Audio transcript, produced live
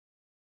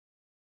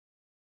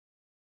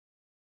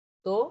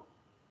So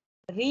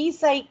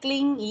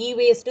recycling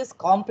e-waste is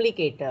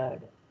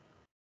complicated.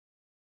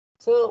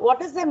 So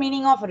what is the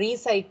meaning of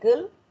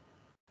recycle?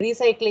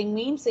 Recycling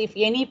means if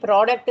any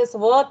product is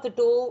worth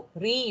to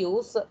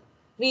reuse,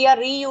 we are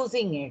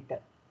reusing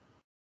it.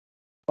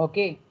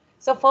 Okay.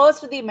 So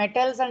first the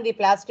metals and the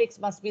plastics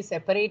must be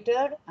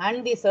separated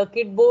and the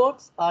circuit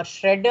boards are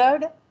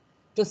shredded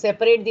to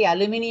separate the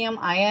aluminium,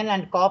 iron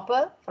and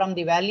copper from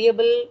the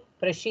valuable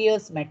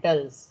precious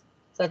metals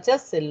such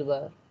as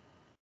silver.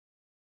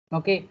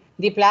 Okay.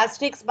 The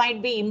plastics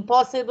might be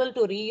impossible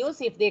to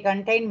reuse if they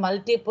contain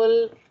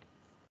multiple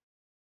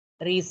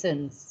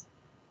reasons.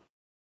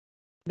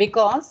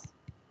 Because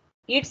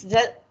it's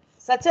just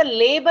such a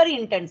labor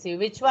intensive,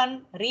 which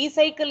one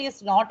recycle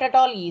is not at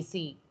all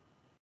easy.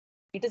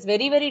 It is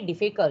very, very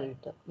difficult.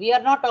 We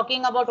are not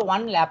talking about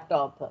one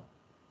laptop,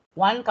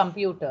 one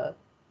computer.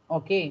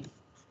 Okay.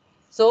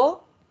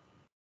 So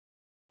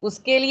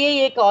उसके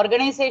लिए एक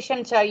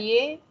organization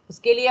चाहिए,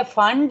 उसके लिए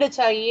fund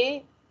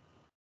चाहिए,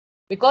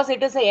 because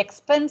it is an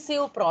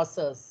expensive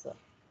process.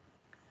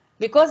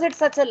 Because it's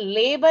such a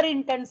labor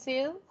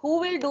intensive, who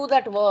will do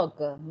that work?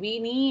 We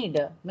need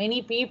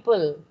many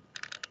people.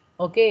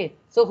 Okay,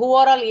 so who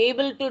are all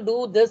able to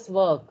do this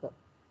work?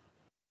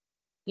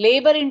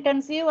 Labor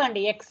intensive and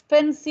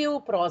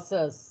expensive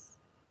process.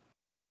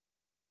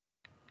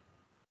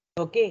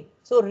 Okay,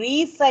 so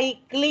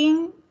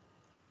recycling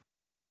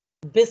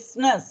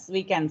business,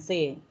 we can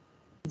say,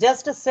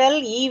 just sell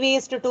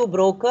e-waste to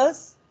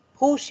brokers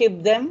who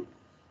ship them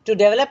to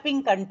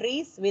developing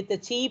countries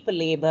with cheap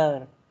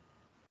labor.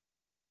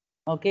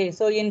 Okay,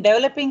 so in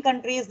developing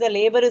countries, the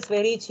labor is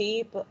very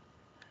cheap.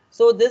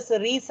 So this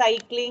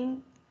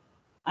recycling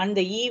and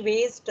the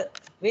e-waste,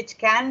 which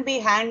can be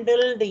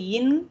handled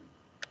in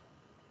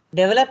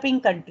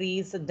developing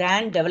countries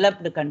than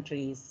developed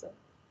countries.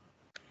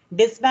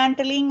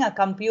 Dismantling a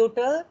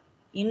computer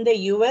in the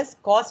US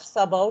costs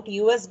about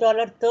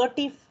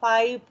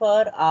 $35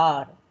 per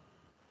hour.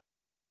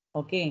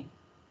 Okay.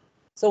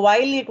 So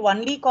while it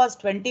only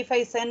costs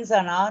 25 cents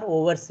an hour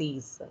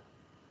overseas.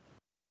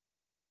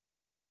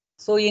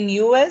 So in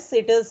US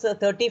it is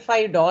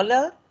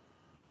 $35,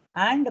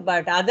 and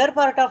but other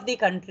part of the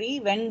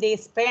country when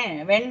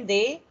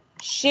they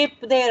ship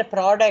their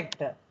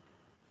product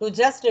to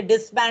just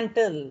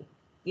dismantle,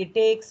 it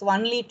takes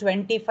only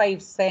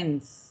 25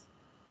 cents.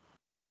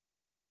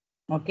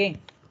 Okay.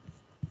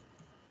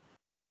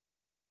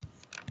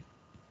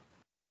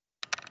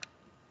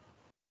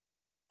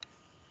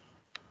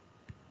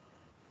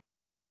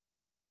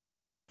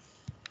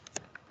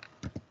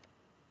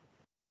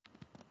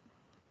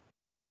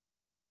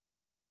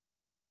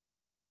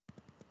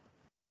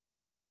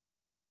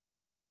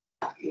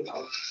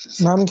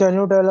 Ma'am, can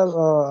you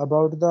tell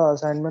about the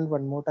assignment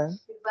one more time?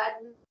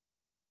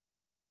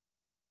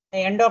 The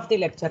end of the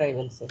lecture, I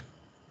will say.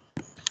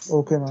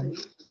 Okay, ma'am.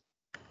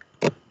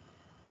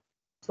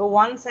 So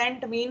 1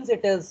 cent means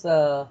it is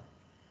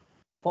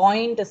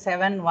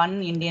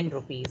 0.71 Indian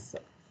rupees.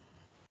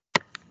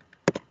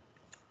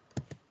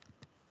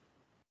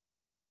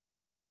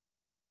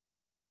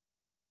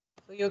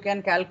 So you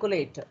can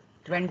calculate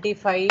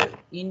 25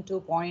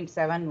 into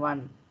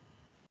 0.71.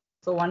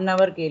 So 1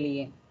 hour के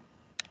लिए.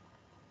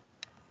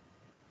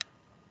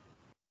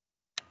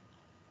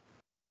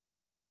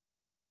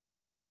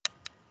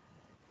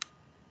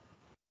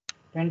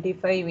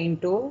 $25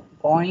 into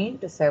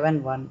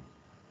 0.71.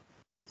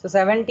 So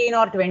 17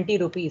 or 20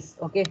 rupees.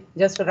 Okay,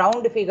 just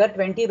round figure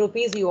 20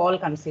 rupees you all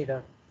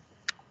consider.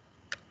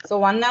 So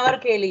 1 hour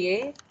के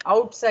लिए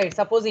outside,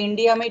 suppose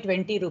India में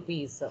 20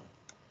 rupees.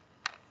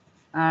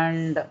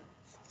 And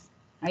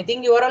I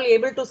think you are all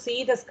able to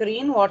see the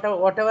screen,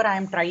 whatever I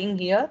am trying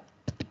here.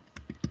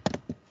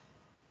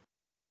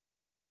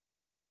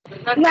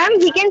 Ma'am,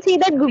 we can see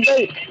that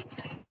Google.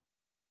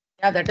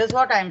 Yeah, that is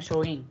what I am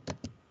showing.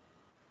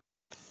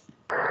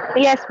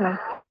 Yes, ma'am.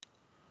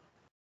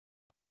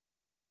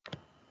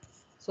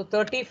 So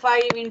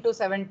 35 into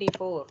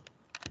 74.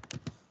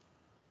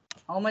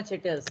 How much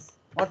it is?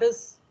 What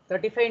is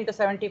 35 into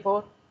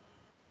 74?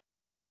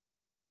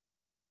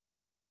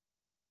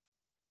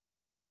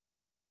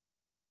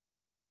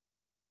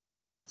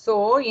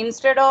 So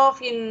instead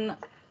of in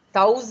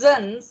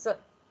thousands,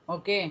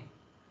 okay,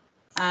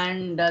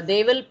 and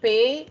they will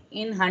pay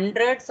in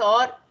hundreds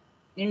or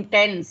in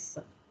tens.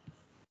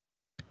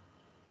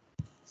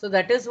 So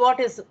that is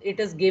what it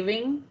is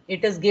giving.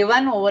 It is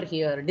given over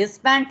here.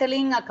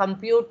 Dismantling a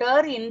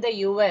computer in the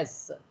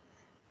US.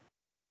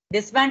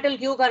 Dismantle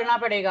क्यों करना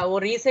पड़ेगा? वो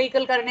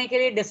recycle करने के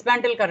लिए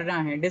dismantle करना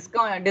है.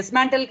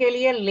 Dismantle के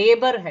लिए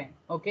लेबर है.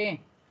 ओके,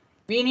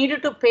 वी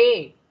नीड टू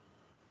पे.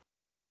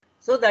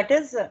 So that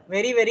is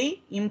very,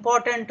 very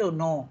important to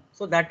know.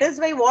 So that is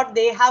why what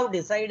they have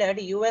decided,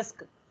 US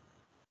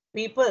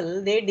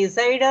people, they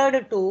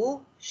decided to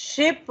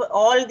ship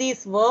all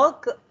this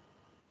work,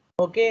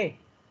 okay,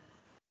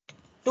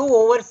 to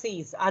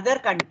overseas, other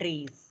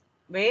countries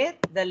where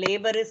the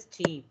labor is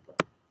cheap.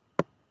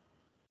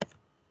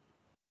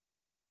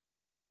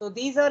 So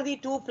these are the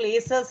two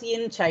places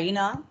in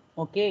China,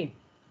 okay.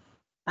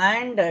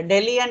 and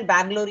Delhi and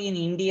Bangalore in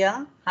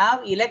India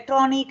have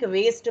electronic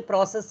waste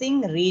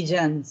processing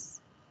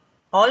regions.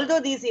 Although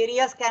these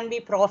areas can be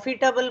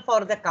profitable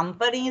for the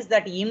companies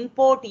that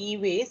import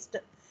e-waste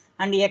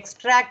and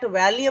extract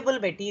valuable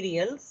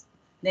materials,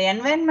 the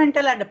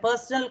environmental and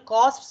personal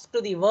costs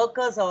to the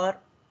workers are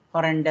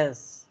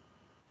horrendous.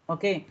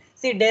 Okay,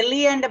 see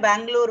Delhi and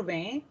Bangalore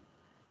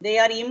they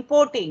are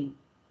importing,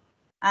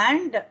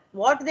 and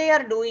what they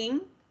are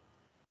doing,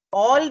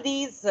 all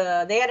these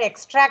they are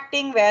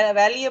extracting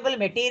valuable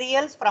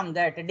materials from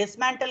that.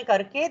 Dismantle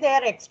karke, they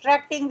are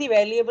extracting the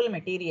valuable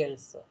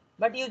materials.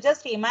 But you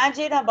just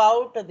imagine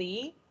about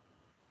the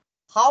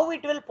how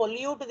it will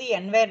pollute the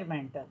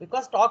environment,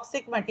 because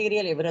toxic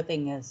material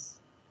everything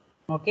is.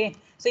 Okay,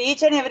 so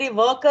each and every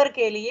worker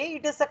ke liye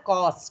it is a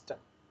cost.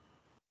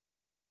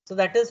 So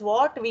that is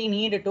what we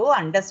need to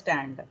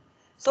understand.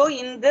 So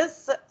in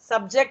this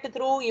subject,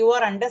 through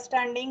your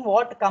understanding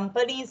what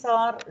companies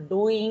are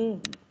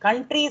doing,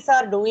 countries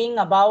are doing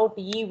about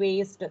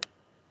e-waste,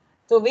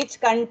 so which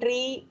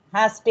country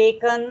has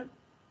taken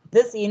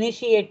this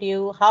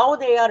initiative, how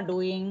they are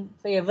doing,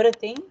 so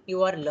everything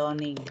you are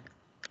learning.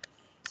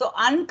 So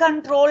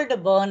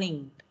uncontrolled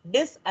burning,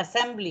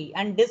 disassembly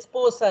and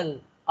disposal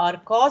are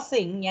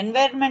causing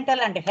environmental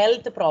and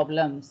health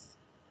problems,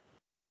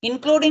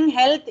 including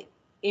health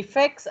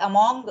effects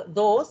among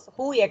those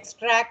who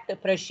extract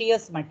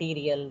precious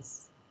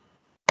materials.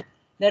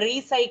 The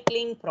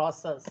recycling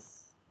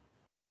process.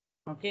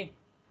 Okay.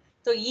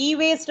 So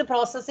e-waste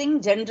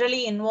processing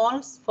generally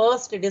involves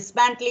first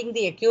dismantling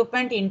the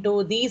equipment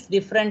into these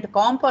different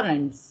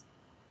components.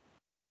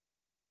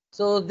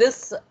 So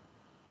this,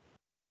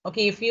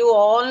 okay, if you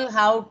all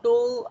have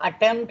to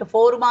attempt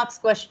 4 marks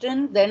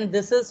question, then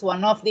this is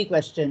one of the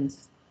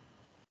questions.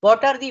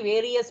 What are the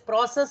various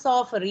process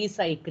of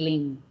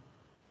recycling?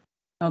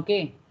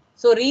 Okay,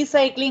 so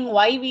recycling,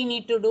 why we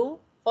need to do?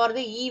 For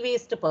the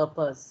e-waste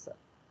purpose.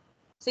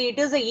 So it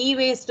is a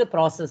e-waste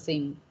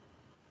processing.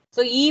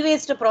 So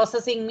e-waste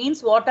processing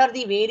means what are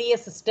the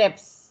various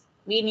steps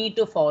we need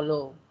to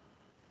follow.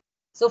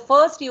 So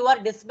first you are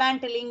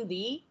dismantling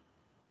the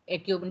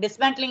equipment.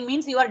 Dismantling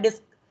means you are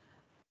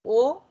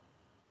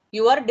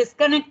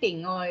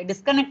disconnecting.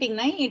 Disconnecting,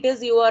 it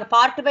is you are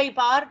part by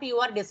part you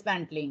are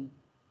dismantling.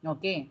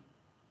 Okay.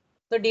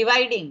 तो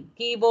dividing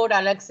keyboard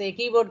अलग से,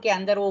 keyboard के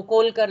अंदर वो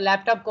खोलकर,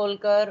 laptop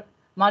खोलकर,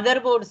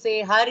 motherboard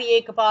से हर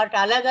एक पार्ट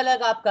अलग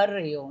अलग आप कर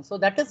रही हो. So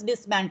that is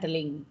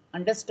dismantling.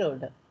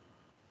 Understood.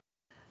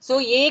 सो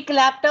एक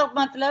लैपटॉप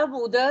मतलब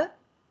उधर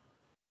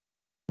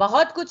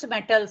बहुत कुछ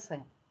मेटल्स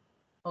हैं.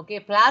 Okay,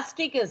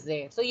 plastic is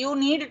there. So you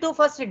need to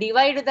first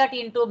divide that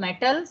into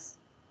metals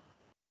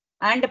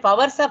and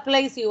power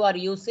supplies you are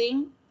using,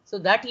 so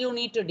that you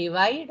need to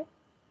divide.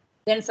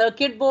 Then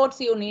circuit boards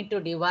you need to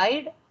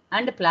divide,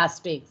 and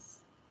plastics.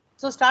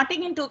 So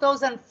starting in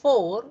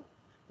 2004,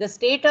 the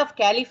state of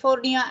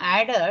California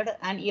added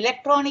an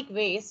electronic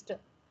waste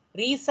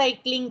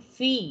recycling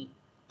fee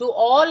to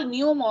all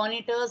new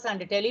monitors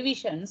and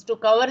televisions to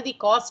cover the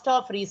cost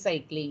of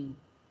recycling.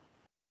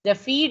 The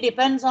fee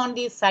depends on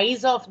the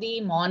size of the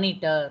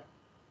monitor.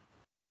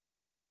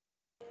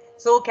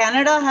 So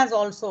Canada has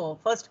also,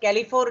 first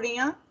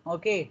California,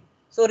 okay.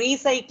 So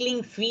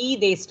recycling fee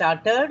they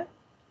started,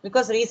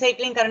 because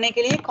recycling करने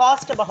के लिए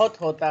cost बहुत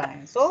होता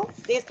है. So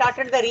they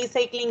started the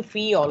recycling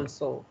fee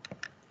also.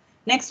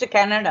 Next,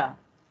 Canada.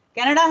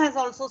 Canada has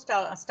also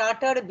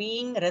started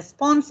being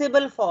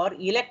responsible for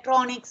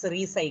electronics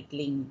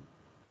recycling.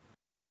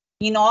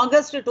 In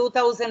August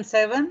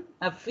 2007,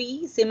 a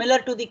fee similar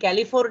to the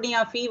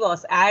California fee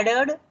was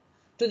added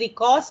to the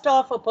cost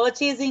of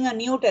purchasing a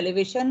new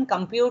television,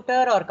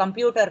 computer or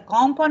computer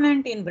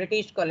component in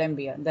British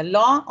Columbia. The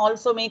law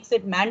also makes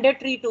it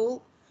mandatory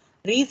to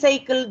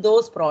recycle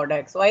those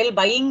products. While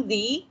buying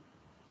the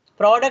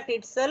product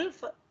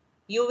itself,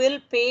 you will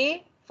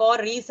pay for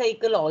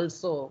recycle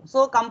also.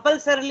 So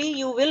compulsorily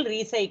you will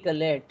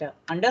recycle it.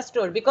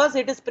 Understood? Because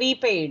it is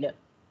prepaid.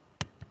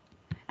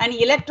 An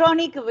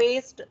electronic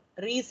waste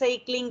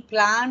recycling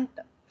plant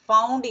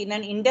found in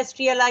an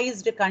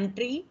industrialized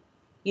country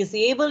is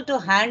able to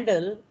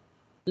handle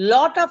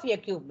lot of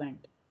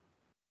equipment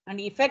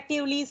and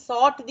effectively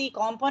sort the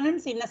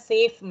components in a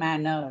safe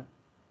manner.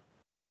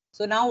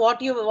 So now what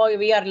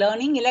we are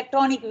learning,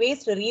 electronic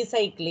waste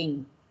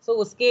recycling. So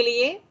uske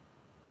liye,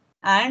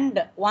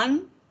 and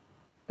one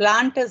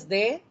plant is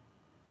there,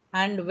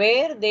 and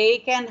where they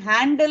can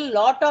handle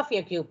lot of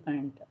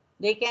equipment.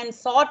 They can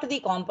sort the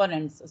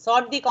components.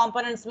 Sort the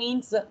components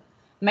means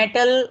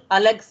metal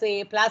alag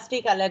se,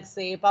 plastic alag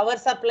se, power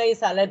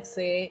supplies alag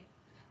se,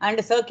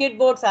 and circuit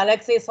boards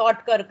alag se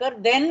sort kar.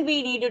 Then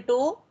we need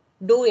to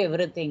do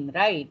everything,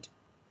 right?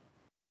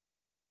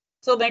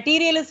 So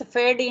material is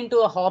fed into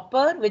a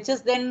hopper, which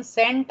is then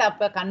sent up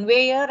a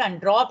conveyor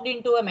and dropped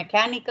into a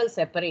mechanical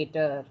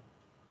separator.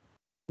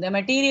 The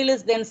material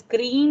is then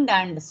screened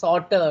and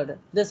sorted.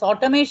 This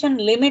automation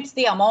limits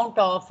the amount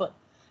of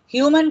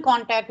human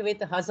contact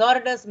with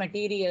hazardous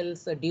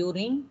materials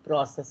during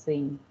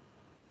processing.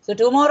 So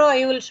tomorrow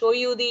I will show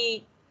you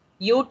the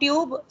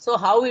YouTube, so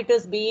how it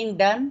is being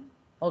done.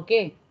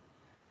 Okay.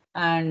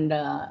 And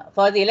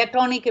for the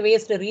electronic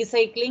waste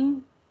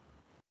recycling,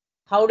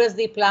 how does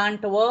the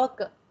plant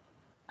work?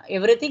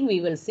 Everything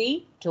we will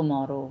see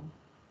tomorrow.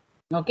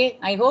 Okay,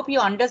 I hope you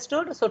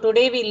understood. So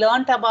today we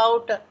learnt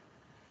about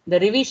the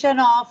revision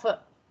of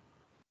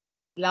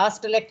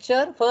last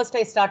lecture. First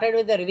I started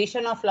with the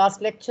revision of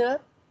last lecture.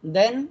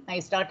 Then I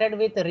started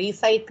with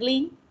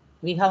recycling.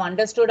 We have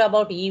understood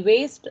about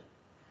e-waste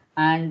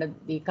and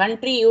the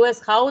country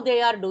US, how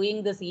they are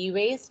doing this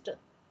e-waste.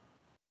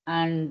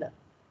 And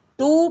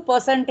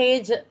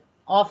 2%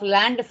 of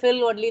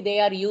landfill only they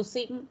are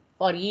using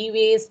for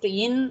e-waste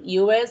in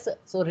US.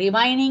 So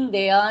remaining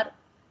they are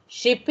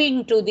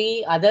shipping to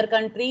the other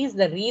countries.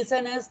 The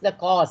reason is the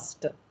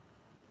cost.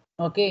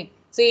 Okay,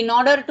 so in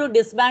order to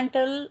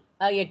dismantle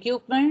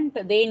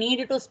equipment, they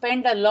need to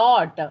spend a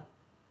lot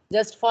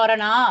just for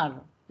an hour.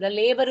 The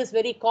labor is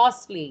very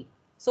costly.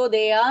 So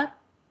they are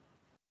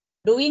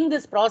doing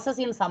this process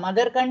in some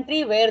other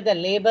country where the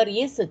labor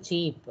is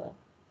cheap.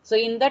 So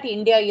in that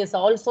India is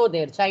also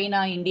there.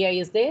 China, India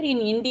is there. In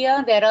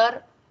India, there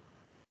are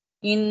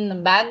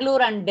in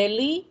Bangalore and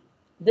Delhi,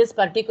 this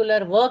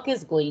particular work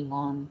is going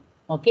on.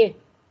 Okay,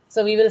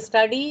 so we will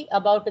study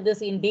about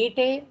this in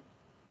detail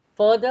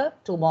further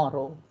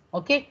tomorrow.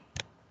 Okay.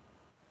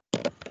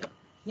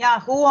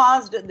 Yeah, who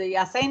asked? The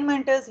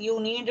assignment is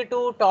you need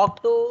to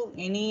talk to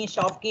any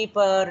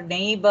shopkeeper,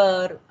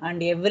 neighbor,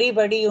 and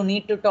everybody you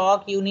need to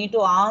talk, you need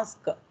to ask.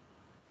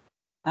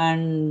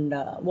 And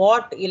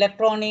what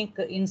electronic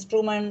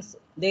instruments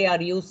they are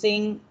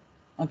using.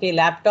 Okay,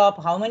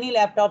 laptop, how many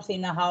laptops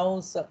in a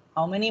house,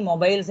 how many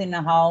mobiles in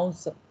a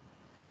house,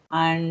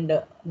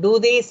 and do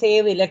they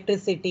save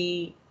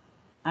electricity,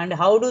 and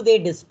how do they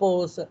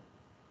dispose?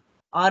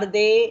 Are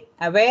they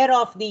aware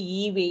of the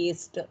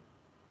e-waste?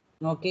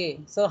 Okay,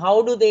 so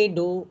how do they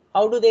do?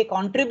 How do they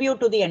contribute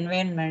to the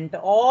environment?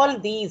 All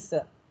these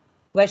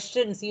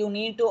questions you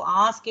need to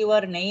ask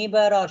your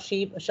neighbor or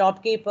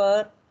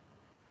shopkeeper,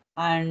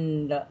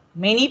 and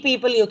many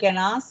people you can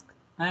ask,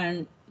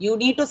 and you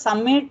need to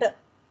submit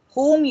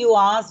whom you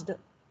asked.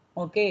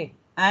 Okay,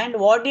 and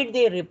what did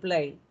they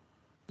reply?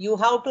 You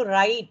have to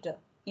write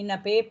in a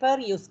paper,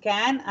 you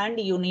scan, and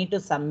you need to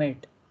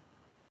submit.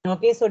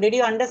 Okay, so did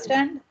you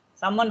understand?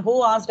 Someone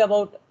who asked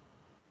about.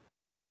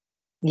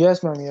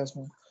 Yes, ma'am. Yes,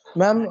 ma'am.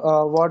 Ma'am,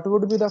 what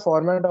would be the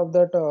format of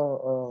that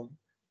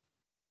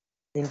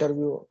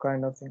interview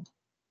kind of thing?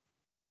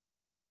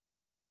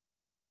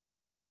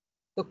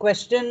 The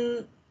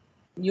question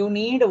you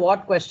need,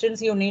 what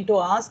questions you need to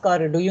ask,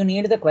 or do you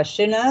need the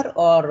questionnaire,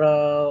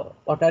 or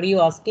what are you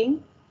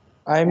asking?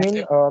 I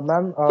mean,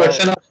 ma'am,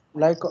 Question.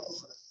 like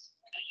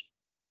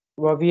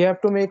we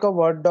have to make a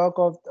Word doc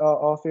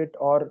of it,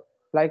 or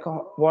like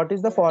what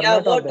is the Yeah, format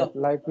of Word that? doc.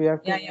 Like we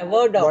have Yeah, to yeah,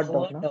 Word doc, Word doc,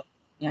 Word no? doc.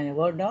 Yeah, yeah,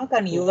 Word doc,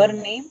 and Okay, your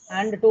ma'am. name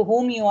and to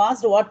whom you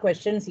asked, what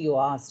questions you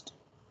asked.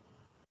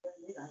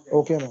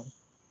 Okay, ma'am.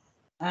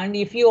 And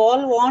if you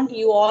all want,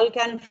 you all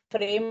can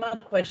frame a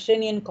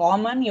question in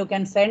common. You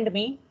can send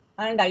me,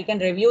 and I can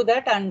review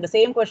that, and the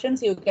same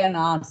questions you can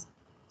ask.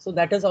 So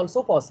that is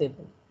also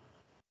possible.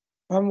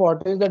 Ma'am,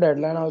 what is the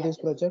deadline of this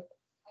project?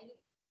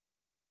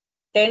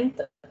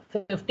 10th,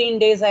 15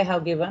 days I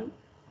have given.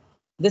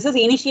 This is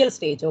initial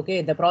stage.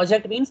 Okay, the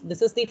project means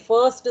this is the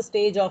first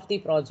stage of the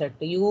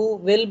project. You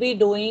will be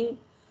doing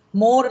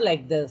more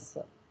like this.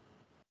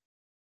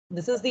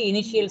 This is the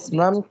initial stage.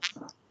 Ma'am,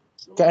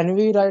 can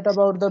we write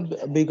about the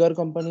bigger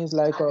companies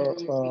like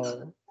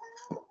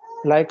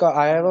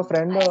I have a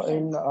friend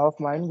in of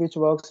mine which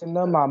works in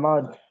the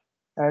Mama,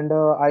 and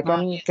I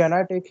can Yes,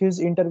 I take his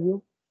interview?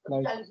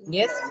 Like, yes,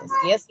 yes,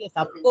 yes, yes,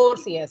 of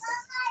course, yes.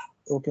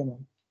 okay,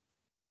 ma'am.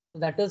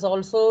 That is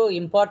also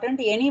important.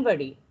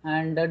 Anybody,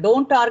 and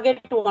don't target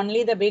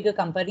only the big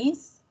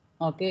companies.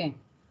 Okay,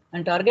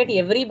 and target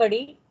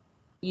everybody.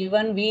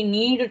 Even we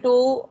need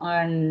to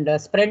and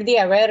spread the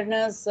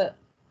awareness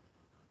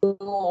to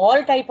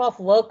all type of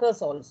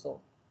workers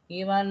also,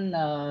 even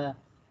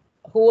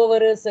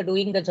whoever is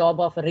doing the job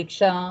of a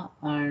rickshaw,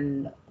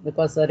 and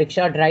because a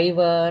rickshaw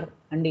driver,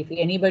 and if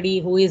anybody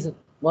who is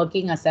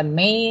working as a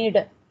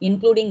maid,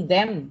 including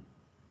them.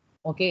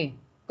 Okay,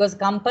 because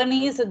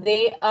companies,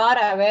 they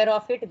are aware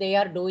of it, they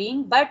are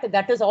doing, but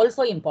that is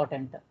also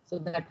important. So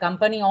that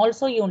company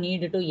also you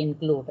need to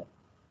include.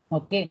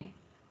 Okay,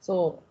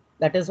 so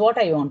that is what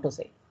I want to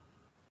say.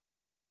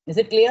 Is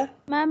it clear?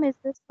 Ma'am, is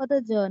this for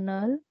the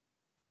journal?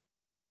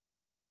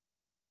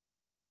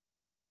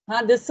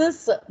 This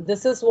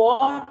is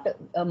what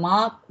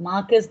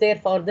mark is there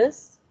for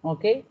this.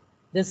 Okay,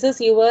 this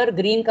is your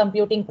green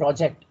computing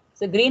project.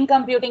 So green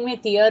computing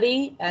में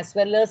theory as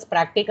well as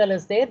practical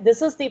is there.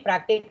 This is the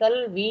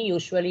practical we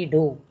usually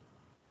do.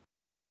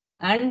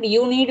 And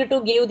you need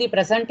to give the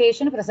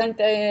presentation.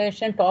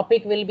 Presentation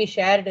topic will be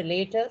shared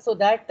later, so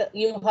that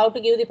you have to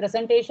give the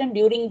presentation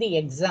during the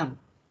exam,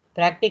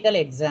 practical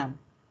exam.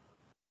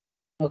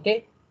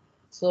 Okay,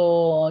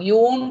 so you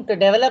won't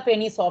develop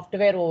any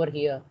software over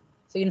here.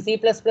 So in C++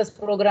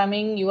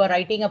 programming, you are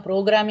writing a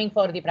programming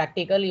for the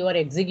practical, you are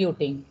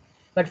executing.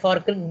 But for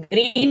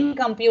green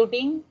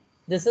computing,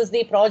 this is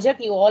the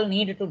project you all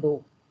need to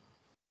do.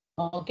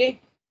 Okay.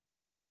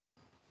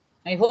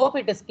 I hope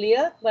it is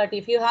clear, but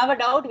if you have a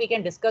doubt, we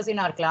can discuss in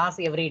our class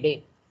every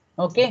day.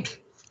 Okay.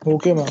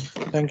 Okay, ma'am.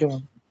 Thank you,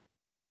 ma'am.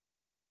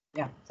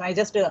 Yeah. So I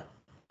just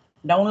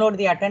download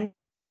the attendance.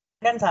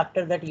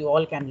 After that, you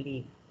all can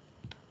leave.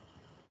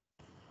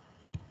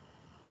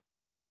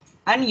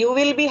 And you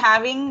will be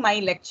having my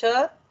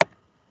lecture.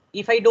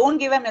 If I don't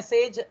give a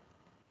message,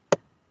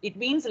 it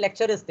means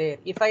lecture is there.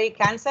 If I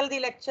cancel the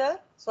lecture,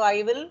 so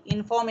I will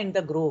inform in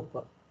the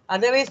group.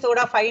 Otherwise,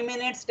 thoda 5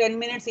 minutes, 10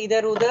 minutes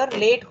either udhar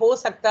late ho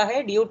sakta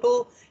hai due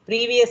to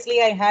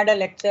previously I had a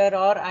lecture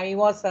or I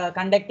was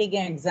conducting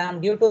an exam.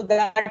 Due to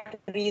that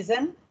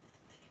reason,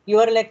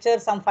 your lecture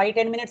some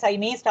 5-10 minutes I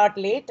may start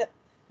late,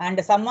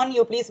 and someone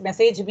you please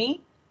message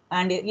me,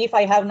 and if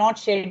I have not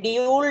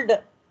scheduled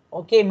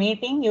okay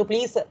meeting, you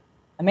please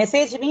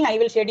message me. I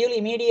will schedule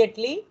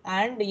immediately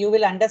and you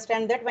will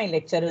understand that my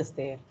lecture is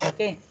there.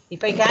 Okay,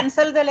 if I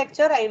cancel the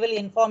lecture, I will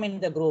inform in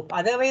the group.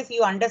 Otherwise,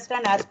 you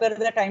understand as per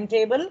the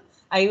timetable,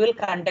 I will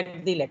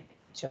conduct the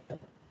lecture.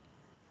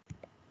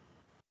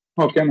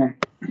 Okay, ma'am.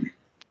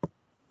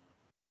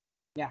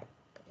 Yeah.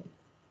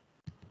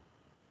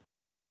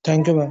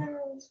 Thank you, ma'am.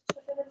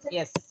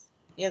 Yes. Yes.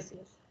 Yes.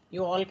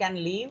 You all can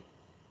leave.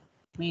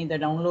 Me the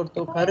download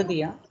to kar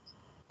diya.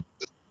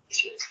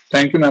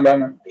 Thank you, ma'am. Bye,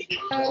 ma'am.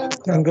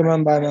 Thank you,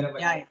 ma'am. Bye, ma'am.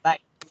 Yeah. Bye.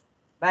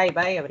 Bye.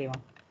 Bye,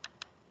 everyone.